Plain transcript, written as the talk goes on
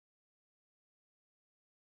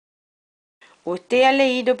Usted ha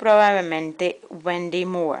leído probablemente Wendy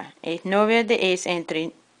Moore, es novia de Ace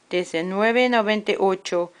entre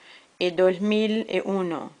 1998 y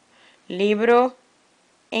 2001. Libro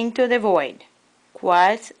Into the Void.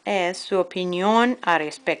 ¿Cuál es su opinión al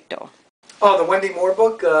respecto? Oh, the Wendy Moore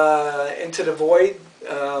book, Into the Void.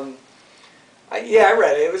 Yeah, I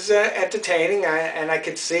read it. It was entertaining, and I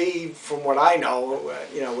could see from what I know,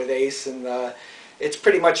 with Ace, and it's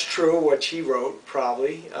pretty much true what she wrote,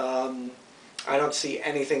 probably. I don't see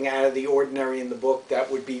anything out of the ordinary in the book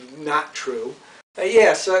that would be not true.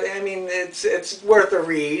 Yeah, so I mean, it's worth a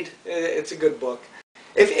read. It's a good book.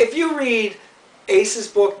 If you read Ace's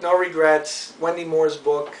book, No Regrets, Wendy Moore's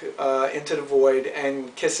book, Into the Void,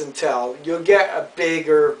 and Kiss and Tell, you'll get a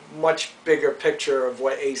much bigger picture of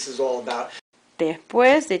what Ace is all about.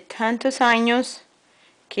 Después de tantos años,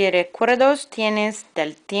 ¿qué recuerdos tienes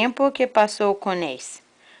del tiempo que pasó con Ace?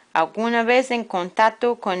 ¿Alguna vez en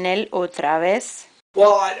contacto con él otra vez?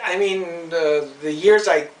 Well, I mean, the years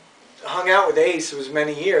I hung out with Ace was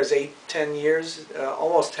many years, 8, 10 years,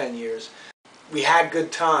 almost 10 years. We had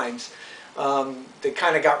good times. They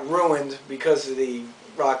kind of got ruined because of the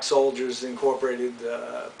Rock Soldiers Incorporated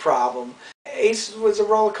problem. Ace was a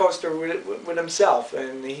roller coaster with himself,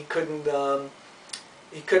 and he couldn't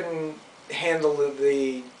handle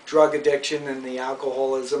the drug addiction and the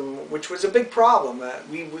alcoholism, which was a big problem.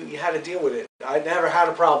 We had to deal with it. I never had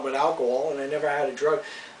a problem with alcohol, and I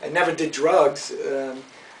never did drugs.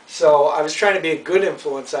 So I was trying to be a good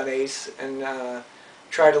influence on Ace and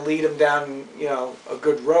try to lead him down, a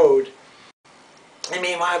good road. I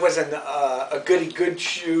mean, I wasn't a goody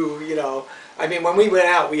shoe, I mean, when we went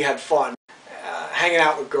out, we had fun, hanging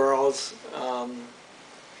out with girls.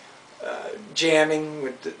 Jamming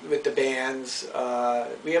with the bands.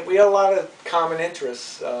 We had a lot of common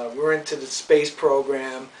interests. We were into the space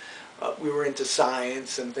program. We were into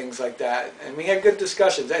science and things like that. And we had good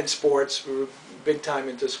discussions. And sports. We were big time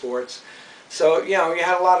into sports. So, we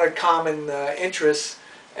had a lot of common interests.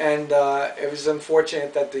 And it was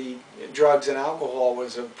unfortunate that the drugs and alcohol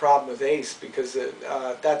was a problem with Ace, because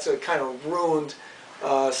that's kind of ruined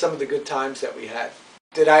some of the good times that we had.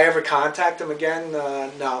 Did I ever contact him again?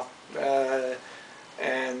 No.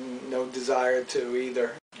 And no desire to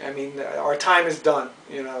either. I mean, our time is done,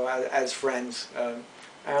 as friends.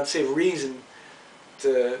 I don't see a reason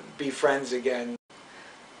to be friends again.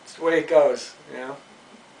 It's the way it goes,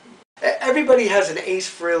 Everybody has an Ace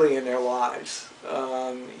Frehley in their lives.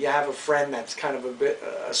 You have a friend that's kind of a bit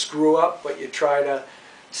a screw up, but you try to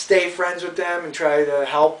stay friends with them and try to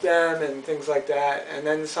help them and things like that. And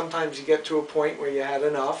then sometimes you get to a point where you had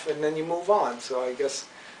enough, and then you move on. So I guess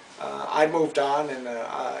I moved on, and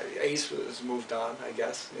Ace was moved on, I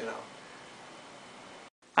guess,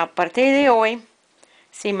 A partir de hoy,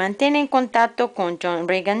 se mantiene en contacto con John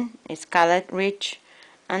Regan, Scarlett Rich,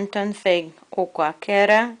 Anton Fig o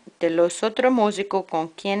cualquiera de los otros músicos con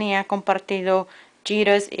quienes ha compartido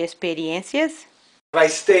giras y experiencias. I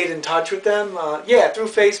stayed in touch with them. Yeah, through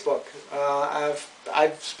Facebook.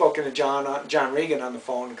 I've spoken to John Regan on the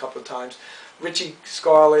phone a couple of times. Richie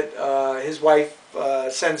Scarlett, his wife,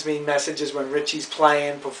 sends me messages when Richie's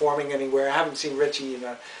performing anywhere. I haven't seen Richie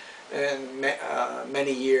in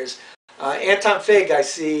many years. Anton Fig I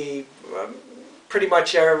see pretty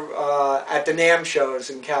much at the NAMM shows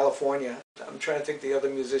in California. I'm trying to think of the other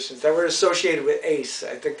musicians that were associated with Ace.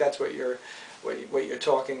 I think that's what you're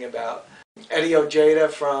talking about. Eddie Ojeda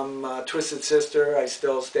from Twisted Sister, I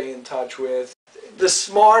still stay in touch with. The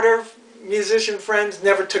smarter musician friends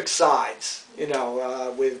never took sides,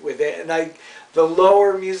 with it. And the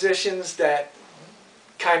lower musicians that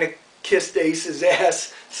kind of kissed Ace's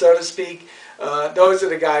ass, so to speak, those are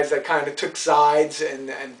the guys that kind of took sides and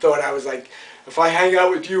thought I was like, if I hang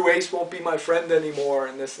out with you, Ace won't be my friend anymore,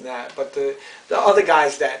 and this and that. But the other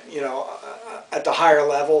guys that, at the higher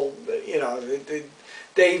level,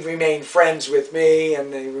 they remained friends with me,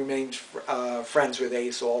 and they remained friends with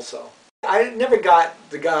Ace also. I never got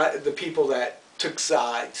the people that took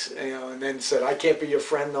sides, and then said, I can't be your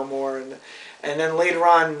friend no more. And then later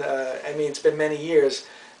on, I mean, it's been many years,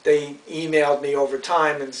 they emailed me over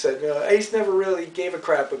time and said, Ace never really gave a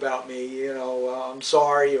crap about me, I'm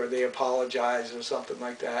sorry, or they apologized or something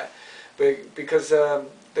like that. Because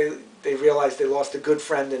they realized they lost a good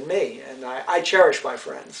friend in me, and I cherish my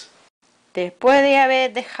friends. Después de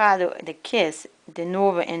haber dejado The Kiss de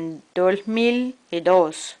nuevo en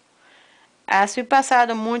 2002, hace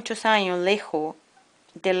pasado muchos años lejos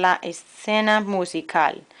de la escena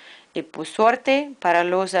musical, y por suerte para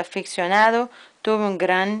los aficionados tuvo un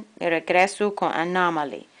gran regreso con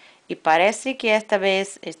Anomaly, y parece que esta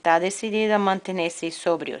vez está decidido a mantenerse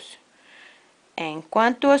sobrios. En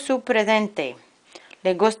cuanto a su presente,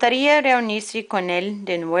 ¿le gustaría reunirse con él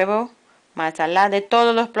de nuevo, más allá de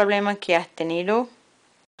todos los problemas que has tenido?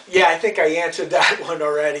 Yeah, I think I answered that one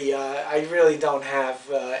already. I really don't have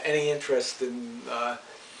any interest in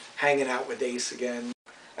hanging out with Ace again.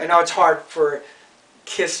 I know it's hard for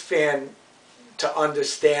Kiss fan to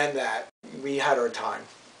understand that. We had our time.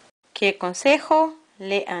 ¿Qué consejo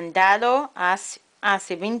le han dado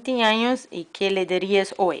hace 20 años y qué le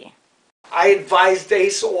dirías hoy? I advised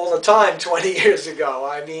Ace all the time 20 years ago.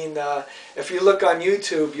 I mean, if you look on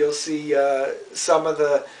YouTube, you'll see some of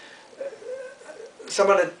the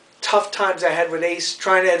tough times I had with Ace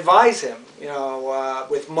trying to advise him. You know,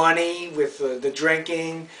 with money, with the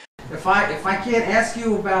drinking. If I can't ask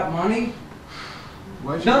you about money,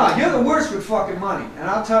 No, you're the worst with fucking money, and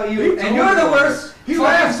I'll tell you. And you're the worst. He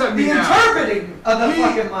laughs at me the now. interpreting of the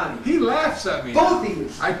fucking money. He laughs at me. Both of you.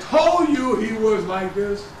 I told you he was like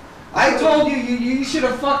this. I told you you should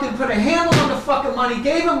have fucking put a handle on the fucking money,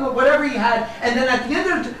 gave him whatever he had, and then at the end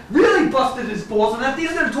of the really busted his balls, and at the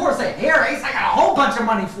end of the tour say, "Here, Ace, I got a whole bunch of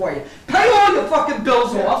money for you. Pay all your fucking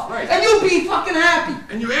bills off, right. and you'll be fucking happy."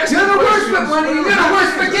 And you ask You're the worst questions, with money. well, You're the how worst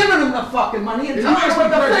is for it? giving him the fucking money and And you telling ask him me what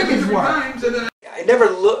the questions figures different were. times, and then I never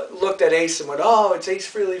looked at Ace and went, "Oh, it's Ace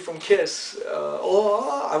Frehley from Kiss."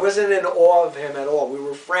 I wasn't in awe of him at all. We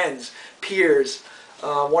were friends, peers,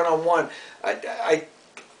 one-on-one.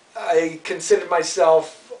 I considered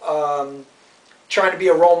myself trying to be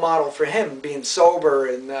a role model for him, being sober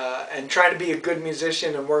and trying to be a good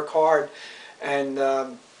musician and work hard. And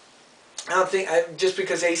I don't think just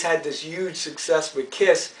because Ace had this huge success with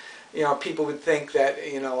Kiss, you know, people would think that,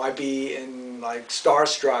 you know, I'd be in like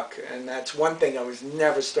starstruck, and that's one thing. I was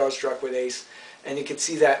never starstruck with Ace, and you can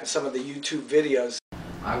see that in some of the YouTube videos.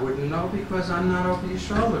 I wouldn't know because I'm not over your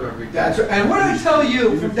shoulder every day. That's right. And what did I tell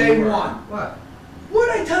you from day one? What? What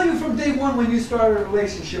did I tell you from day one when you started a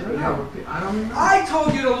relationship with him? I don't remember. I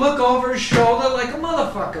told you to look over his shoulder like a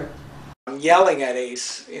motherfucker. I'm yelling at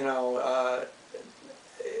Ace, you know,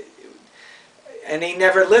 and he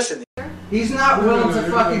never listened. He's not willing to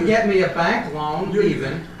fucking get me a bank loan,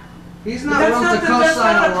 even. He's not That's willing not, to that's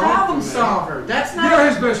co-sign not a a loan problem for me. solver. That's not. you're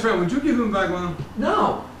his best friend. Would you give him a back one?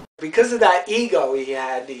 No. Because of that ego he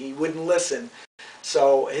had, he wouldn't listen.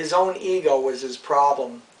 So his own ego was his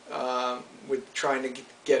problem with trying to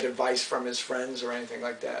get advice from his friends or anything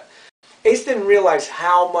like that. Ace didn't realize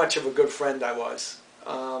how much of a good friend I was,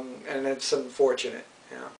 and it's unfortunate.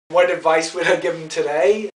 You know. What advice would I give him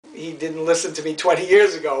today? He didn't listen to me 20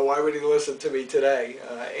 years ago. Why would he listen to me today?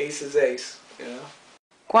 Ace is Ace. You know?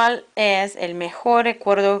 ¿Cuál es el mejor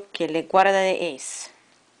recuerdo que le guarda de Ace?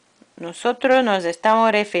 Nosotros nos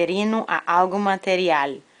estamos refiriendo a algo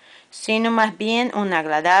material, sino más bien un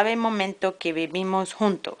agradable momento que vivimos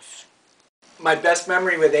juntos. My best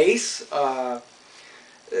memory with Ace,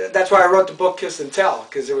 that's why I wrote the book Kiss and Tell,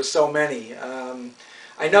 because there were so many.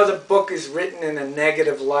 I know the book is written in a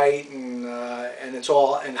negative light, and it's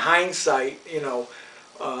all in hindsight,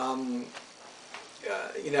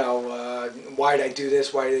 why did I do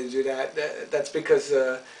this, why did I do that? That's because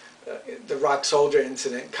the Rock Soldier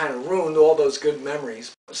incident kind of ruined all those good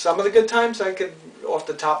memories. Some of the good times I could, off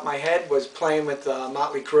the top of my head, was playing with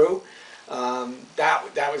Motley Crue.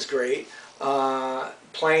 That was great.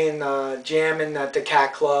 Playing, jamming at the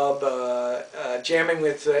Cat Club, jamming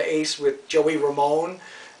with Ace with Joey Ramone.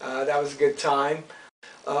 That was a good time.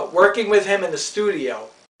 Working with him in the studio,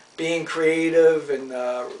 being creative and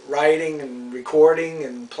writing and recording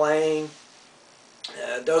and playing.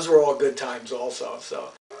 Those were all good times also. So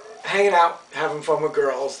hanging out, having fun with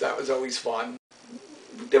girls, that was always fun.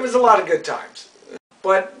 There was a lot of good times.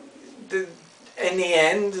 But in the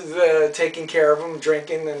end, taking care of them,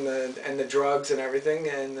 drinking and the drugs and everything,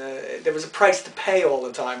 and there was a price to pay all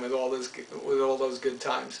the time with all those good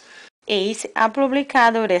times. Ace ha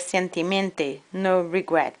publicado recientemente No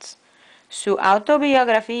Regrets. Su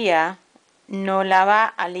autobiografía, ¿no la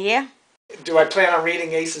va a leer? Do I plan on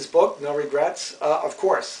reading Ace's book, No Regrets? Of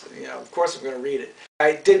course. Of course I'm going to read it.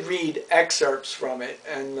 I did read excerpts from it,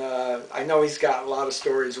 and I know he's got a lot of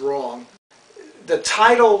stories wrong. The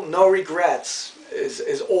title, No Regrets,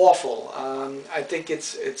 is awful. I think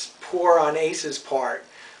it's poor on Ace's part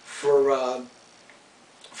for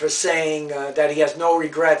saying that he has no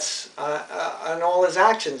regrets on all his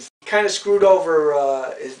actions. He kind of screwed over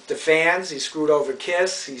the fans, he screwed over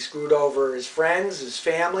Kiss, he screwed over his friends, his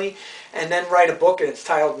family, and then write a book and it's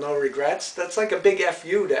titled No Regrets. That's like a big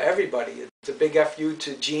F-U to everybody. It's a big F-U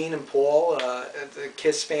to Gene and Paul, the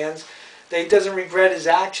Kiss fans. He doesn't regret his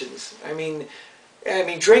actions. I mean,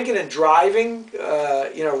 drinking and driving,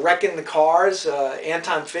 wrecking the cars.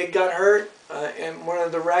 Anton Fig got hurt. in one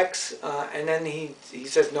of the wrecks, and then he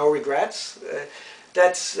says no regrets.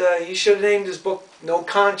 He should have named his book No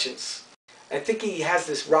Conscience. I think he has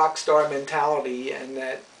this rock star mentality, and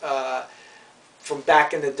that from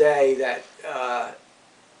back in the day, that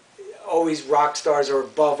always rock stars are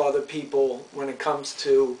above other people when it comes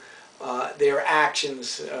to their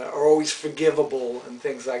actions, are always forgivable and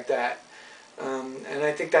things like that. And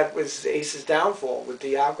I think that was Ace's downfall with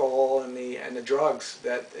the alcohol and the drugs.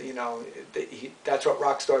 That, you know, that's what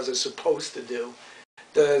rock stars are supposed to do.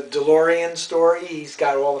 The DeLorean story, he's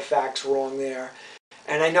got all the facts wrong there.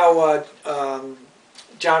 And I know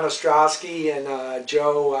John Ostrowski and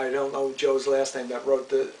Joe, I don't know Joe's last name, that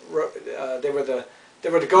they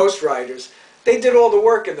were the ghost writers. They did all the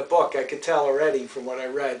work in the book, I could tell already from what I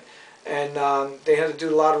read. And they had to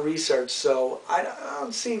do a lot of research, so I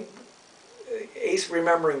don't see Ace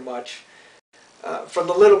remembering much. From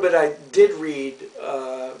the little bit I did read,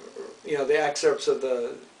 you know, the excerpts of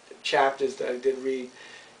the chapters that I did read,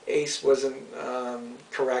 Ace wasn't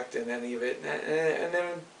correct in any of it, and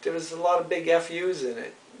then there was a lot of big FUs in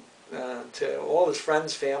it to all his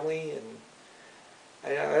friends, family, and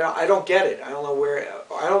I don't get it. I don't know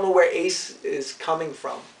where Ace is coming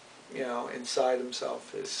from, you know, inside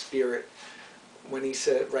himself, his spirit, when he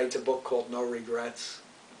writes a book called No Regrets,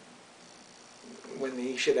 when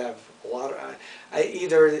he should have a lot of.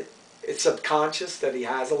 Either it's subconscious that he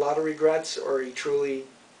has a lot of regrets, or he truly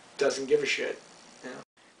doesn't give a shit.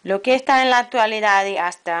 Lo que está en la actualidad y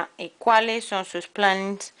hasta y cuáles son sus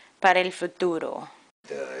planes para el futuro.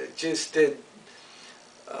 Just did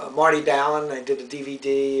Marty Ballin. I did a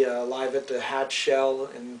DVD live at the Hatch Shell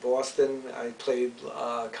in Boston. I played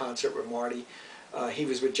a concert with Marty. He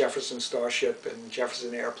was with Jefferson Starship and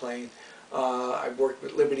Jefferson Airplane. I worked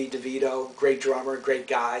with Liberty DeVito, great drummer, great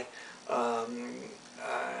guy.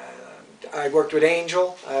 I worked with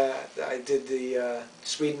Angel. I did the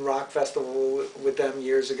Sweden Rock Festival with them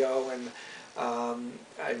years ago, and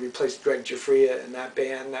I replaced Greg Giuffria in that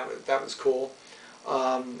band. That was cool.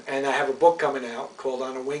 And I have a book coming out called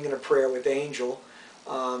On a Wing and a Prayer with Angel.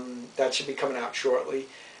 That should be coming out shortly.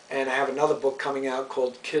 And I have another book coming out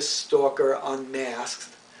called Kiss Stalker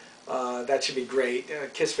Unmasked. That should be great.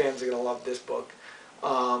 Kiss fans are going to love this book.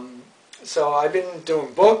 So I've been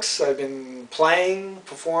doing books, I've been playing,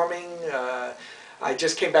 performing. I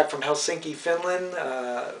just came back from Helsinki, Finland,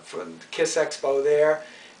 from the Kiss Expo there,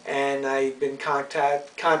 and I've been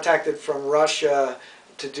contacted from Russia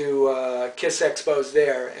to do Kiss Expos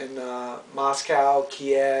there in Moscow,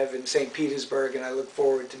 Kiev, and St. Petersburg, and I look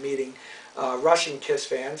forward to meeting Russian Kiss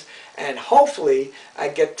fans, and hopefully I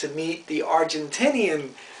get to meet the Argentinian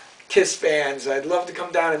Kiss fans. I'd love to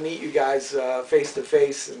come down and meet you guys face to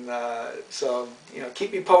face, and so, you know,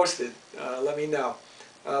 keep me posted. Let me know.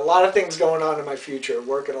 A lot of things going on in my future.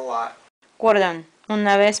 Working a lot. Gordon,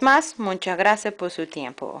 una vez más, muchas gracias por su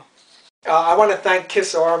tiempo. I want to thank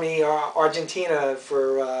Kiss Army Argentina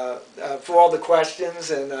for all the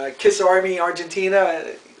questions, and Kiss Army Argentina,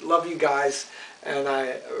 I love you guys, and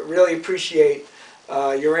I really appreciate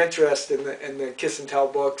your interest in the Kiss and Tell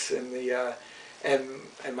books and the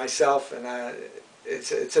and myself, and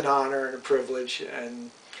it's an honor and a privilege,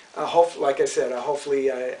 and like I said,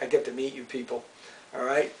 hopefully I get to meet you people. All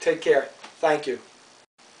right, take care. Thank you.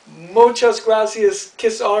 Muchas gracias,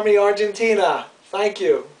 Kiss Army Argentina. Thank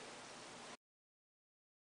you.